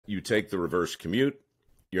you take the reverse commute.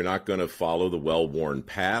 You're not going to follow the well-worn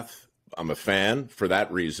path. I'm a fan for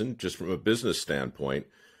that reason, just from a business standpoint.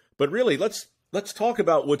 But really, let's talk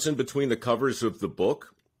about what's in between the covers of the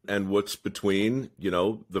book and what's between,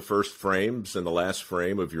 the first frames and the last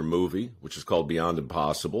frame of your movie, which is called Beyond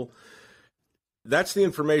Impossible. That's the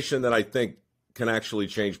information that I think can actually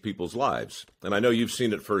change people's lives. And I know you've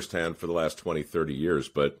seen it firsthand for the last 20, 30 years,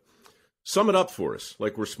 but sum it up for us,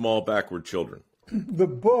 like we're small, backward children. The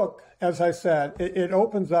book, as I said, it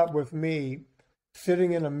opens up with me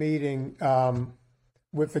sitting in a meeting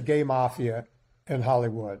with the gay mafia in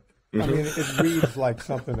Hollywood. I mean, it reads like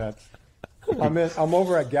something that's... I'm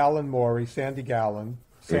over at Gallon Maury, Sandy Gallon,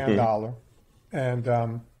 Sand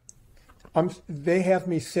and they have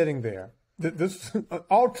me sitting there. This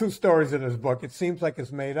all true stories in this book. It seems like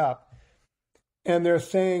it's made up. And they're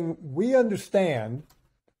saying, we understand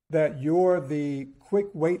that you're the quick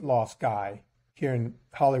weight loss guy here in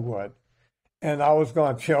Hollywood. And I was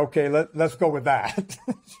going, okay, let's go with that.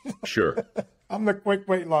 Sure. I'm the quick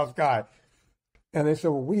weight loss guy. And they said,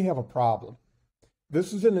 well, we have a problem.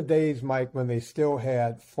 This is in the days, Mike, when they still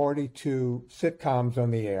had 42 sitcoms on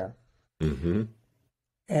the air. Mm-hmm.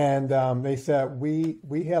 And they said, we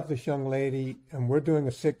have this young lady, and we're doing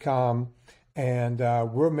a sitcom, and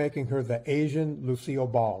we're making her the Asian Lucille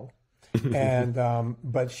Ball. And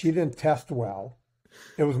but she didn't test well.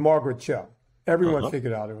 It was Margaret Cho. Everyone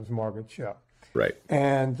figured out it was Margaret Cho. Right.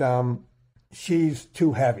 And she's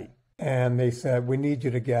too heavy. And they said, we need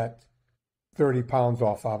you to get 30 pounds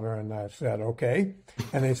off of her. And I said, okay.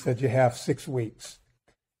 And they said, you have 6 weeks.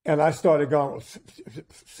 And I started going,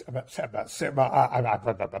 You're going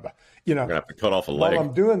to have to cut off a leg. While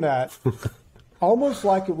I'm doing that, almost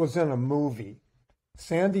like it was in a movie,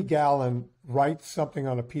 Sandy Gallon writes something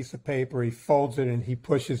on a piece of paper, he folds it, and he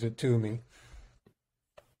pushes it to me.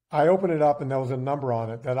 I open it up, and there was a number on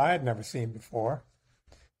it that I had never seen before.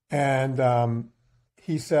 And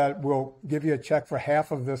he said, we'll give you a check for half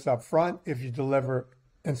of this up front. If you deliver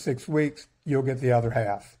in 6 weeks, you'll get the other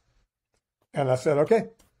half. And I said, okay.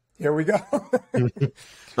 Here we go.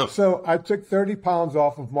 So I took 30 pounds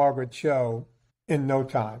off of Margaret Cho in no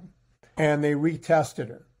time, and they retested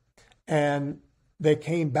her. And they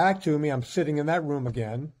came back to me. I'm sitting in that room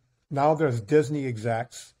again. Now there's Disney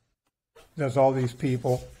execs. There's all these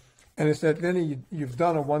people. And they said, Vinnie, you've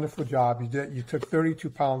done a wonderful job. You took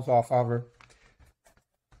 32 pounds off of her.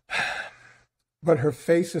 But her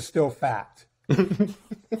face is still fat.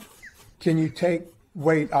 Can you take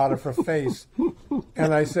weight out of her face?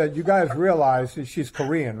 And I said, you guys realize that she's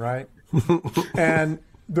Korean, right? And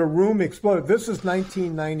the room exploded. This is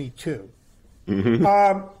 1992.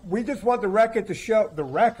 We just want the record to show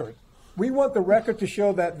we want the record to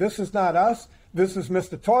show that this is not us. This is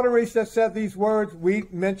Mr. Tortorich that said these words. We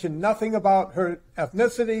mentioned nothing about her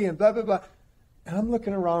ethnicity and blah, blah, blah. And I'm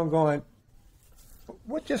looking around going,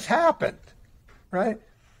 what just happened? Right?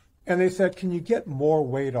 And they said, can you get more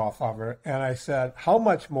weight off of her? And I said, how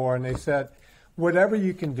much more? And they said, whatever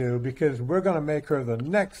you can do, because we're going to make her the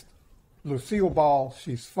next Lucille Ball.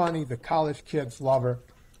 She's funny. The college kids love her.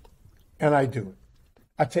 And I do it.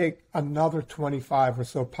 I take another 25 or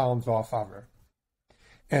so pounds off of her.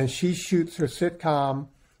 And she shoots her sitcom.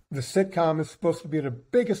 The sitcom is supposed to be the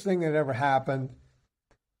biggest thing that ever happened.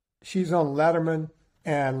 She's on Letterman,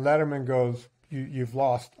 and Letterman goes, you've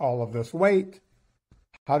lost all of this weight.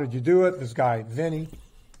 How did you do it? This guy, Vinnie.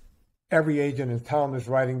 Every agent in town is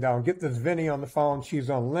writing down, get this Vinnie on the phone. She's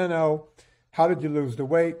on Leno. How did you lose the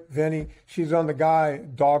weight? Vinnie. She's on the guy,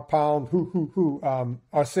 Dog Pound,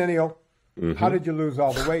 Arsenio. How did you lose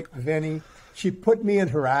all the weight? Vinnie. She put me in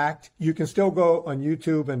her act. You can still go on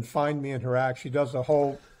YouTube and find me in her act. She does a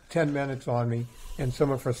whole 10 minutes on me in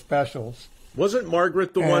some of her specials. Wasn't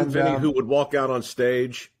Margaret the one, Vinnie, who would walk out on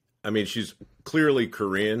stage? I mean, she's clearly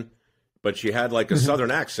Korean, but she had like a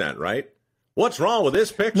Southern accent, right? What's wrong with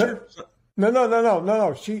this picture? No.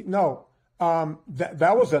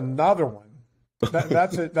 That was another one.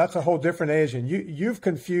 That's a whole different Asian. You've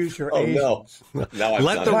confused your Asians. No. Now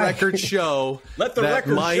Let the record show that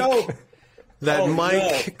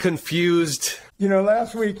Mike confused. You know,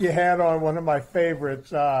 last week you had on one of my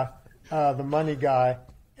favorites, the money guy.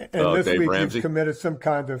 And this Dave week Ramsey? you've committed some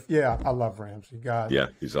kind of, I love Ramsey, God. Yeah,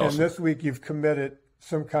 he's awesome. And this week you've committed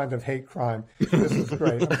some kind of hate crime. This is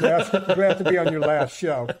great. I'm glad to be on your last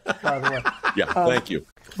show, by the way. Yeah, thank you.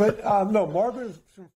 But no, Margaret is